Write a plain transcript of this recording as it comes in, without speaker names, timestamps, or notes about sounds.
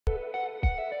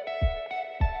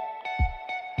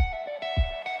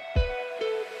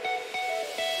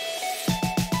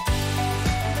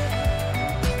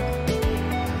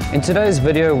In today's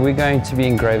video, we're going to be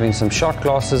engraving some shot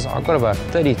glasses. I've got about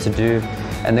 30 to do,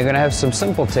 and they're going to have some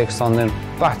simple text on them.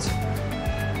 But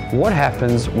what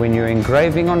happens when you're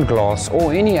engraving on glass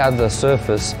or any other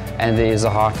surface and there is a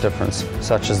height difference,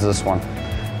 such as this one?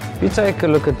 You take a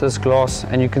look at this glass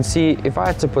and you can see if I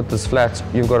had to put this flat,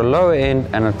 you've got a lower end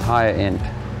and a higher end.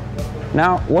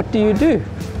 Now, what do?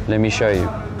 Let me show you.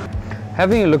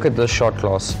 Having a look at this shot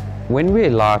glass, when we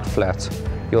lie it flat,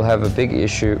 you'll have a big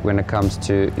issue when it comes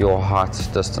to your height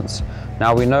distance.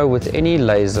 Now, we know with any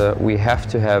laser, we have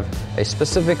to have a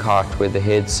specific height where the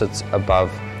head sits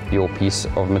above your piece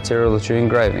of material that you're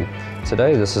engraving.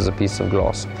 Today, this is a piece of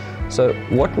glass. So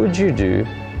what would you do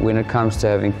when it comes to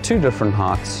having two different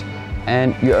heights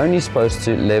and you're only supposed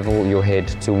to level your head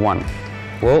to one?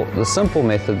 Well, the simple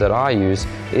method that I use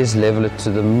is level it to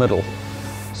the middle.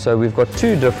 So we've got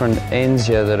two different ends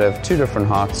here that have two different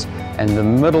heights, and the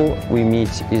middle we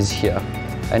meet is here.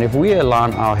 And if we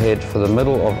align our head for the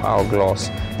middle of our glass,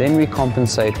 then we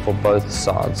compensate for both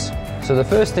sides. So the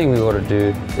first thing we've got to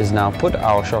do is now put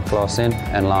our shot glass in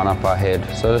and line up our head.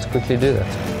 So let's quickly do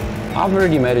that. I've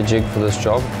already made a jig for this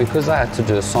job because I had to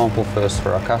do a sample first for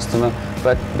our customer,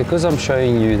 but because I'm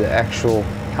showing you the actual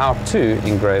how to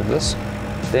engrave this,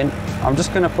 then I'm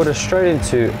just going to put it straight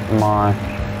into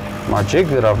my jig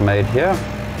that I've made here.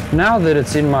 Now that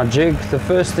it's in my jig, the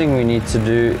first thing we need to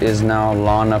do is now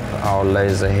line up our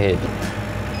laser head.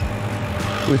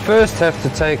 We first have to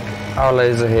take our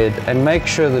laser head and make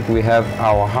sure that we have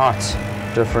our height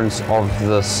difference of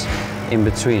this in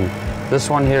between. This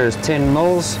one here is 10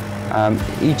 mils.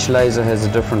 Each laser has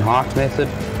a different height method.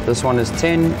 This one is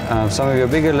 10. Some of your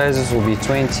bigger lasers will be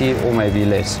 20 or maybe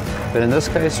less. But in this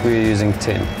case, we're using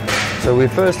 10. So we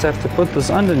first have to put this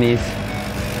underneath,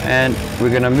 and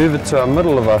we're going to move it to our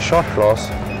middle of our shot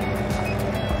glass.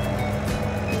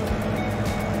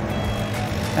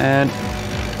 And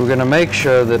we're going to make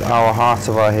sure that our height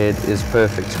of our head is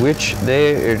perfect, which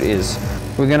there it is.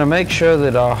 We're going to make sure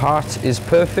that our height is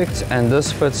perfect, and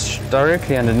this fits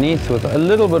directly underneath with a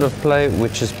little bit of play,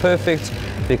 which is perfect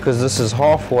because this is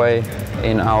halfway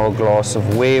in our glass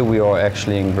of where we are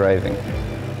actually engraving.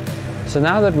 So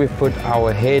now that we've put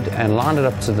our head and lined it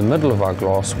up to the middle of our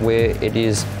glass where it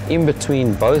is in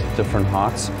between both different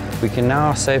heights, we can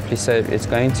now safely say it's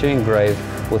going to engrave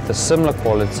with a similar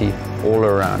quality all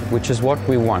around, which is what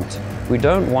we want. We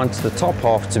don't want the top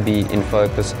half to be in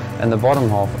focus and the bottom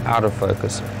half out of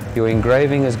focus. Your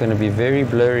engraving is going to be very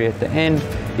blurry at the end.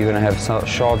 You're going to have some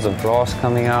shards of glass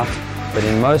coming out, but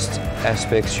in most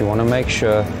aspects you want to make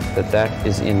sure that that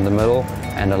is in the middle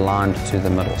and aligned to the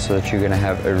middle, so that you're going to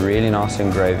have a really nice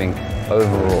engraving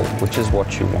overall, which is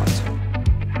what you want.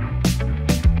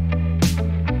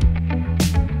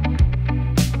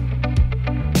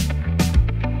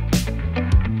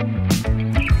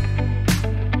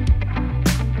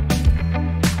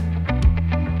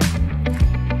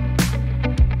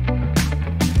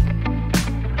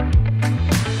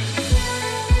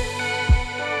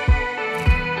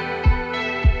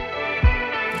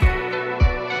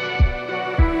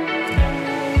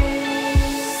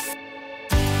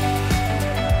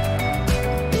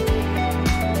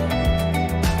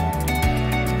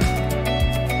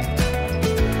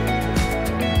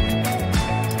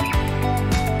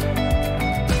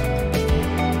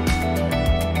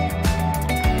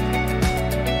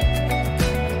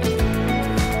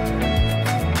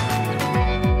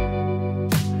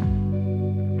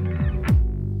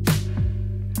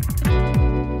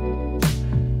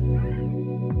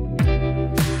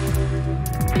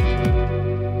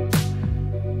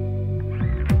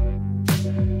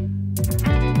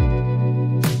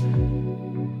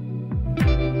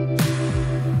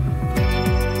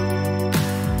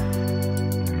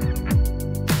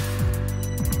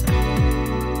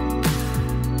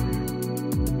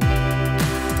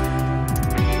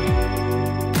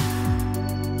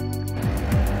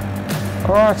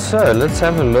 Alright, so let's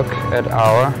have a look at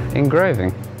our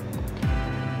engraving.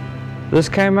 This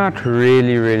came out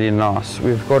really nice.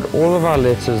 We've got all of our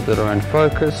letters that are in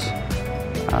focus.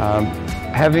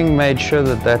 Having made sure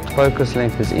that that focus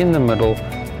length is in the middle,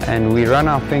 and we run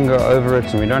our finger over it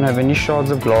and we don't have any shards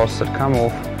of glass that come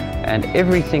off, and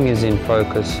everything is in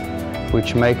focus,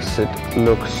 which makes it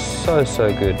look so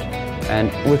good.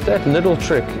 And with that little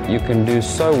trick, you can do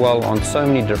so well on so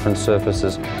many different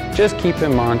surfaces. Just keep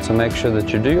in mind to make sure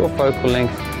that you do your focal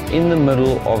length in the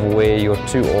middle of where your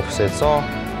two offsets are,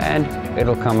 and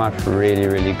it'll come out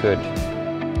really good.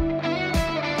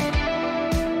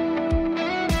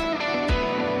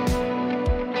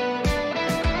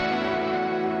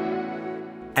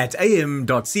 At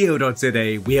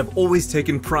am.co.za, we have always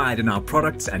taken pride in our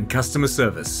products and customer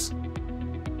service.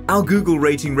 Our Google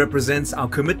rating represents our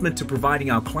commitment to providing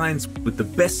our clients with the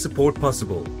best support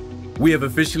possible. We have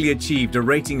officially achieved a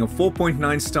rating of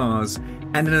 4.9 stars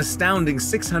and an astounding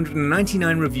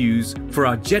 699 reviews for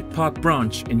our Jet Park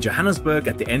branch in Johannesburg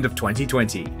at the end of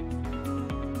 2020.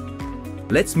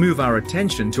 Let's move our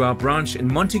attention to our branch in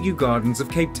Montague Gardens of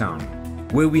Cape Town,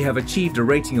 where we have achieved a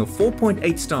rating of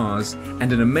 4.8 stars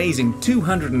and an amazing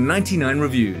 299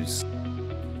 reviews.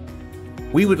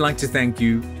 We would like to thank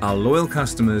you, our loyal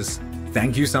customers.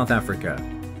 Thank you, South Africa.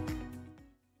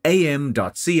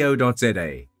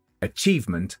 am.co.za.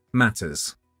 Achievement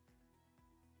matters.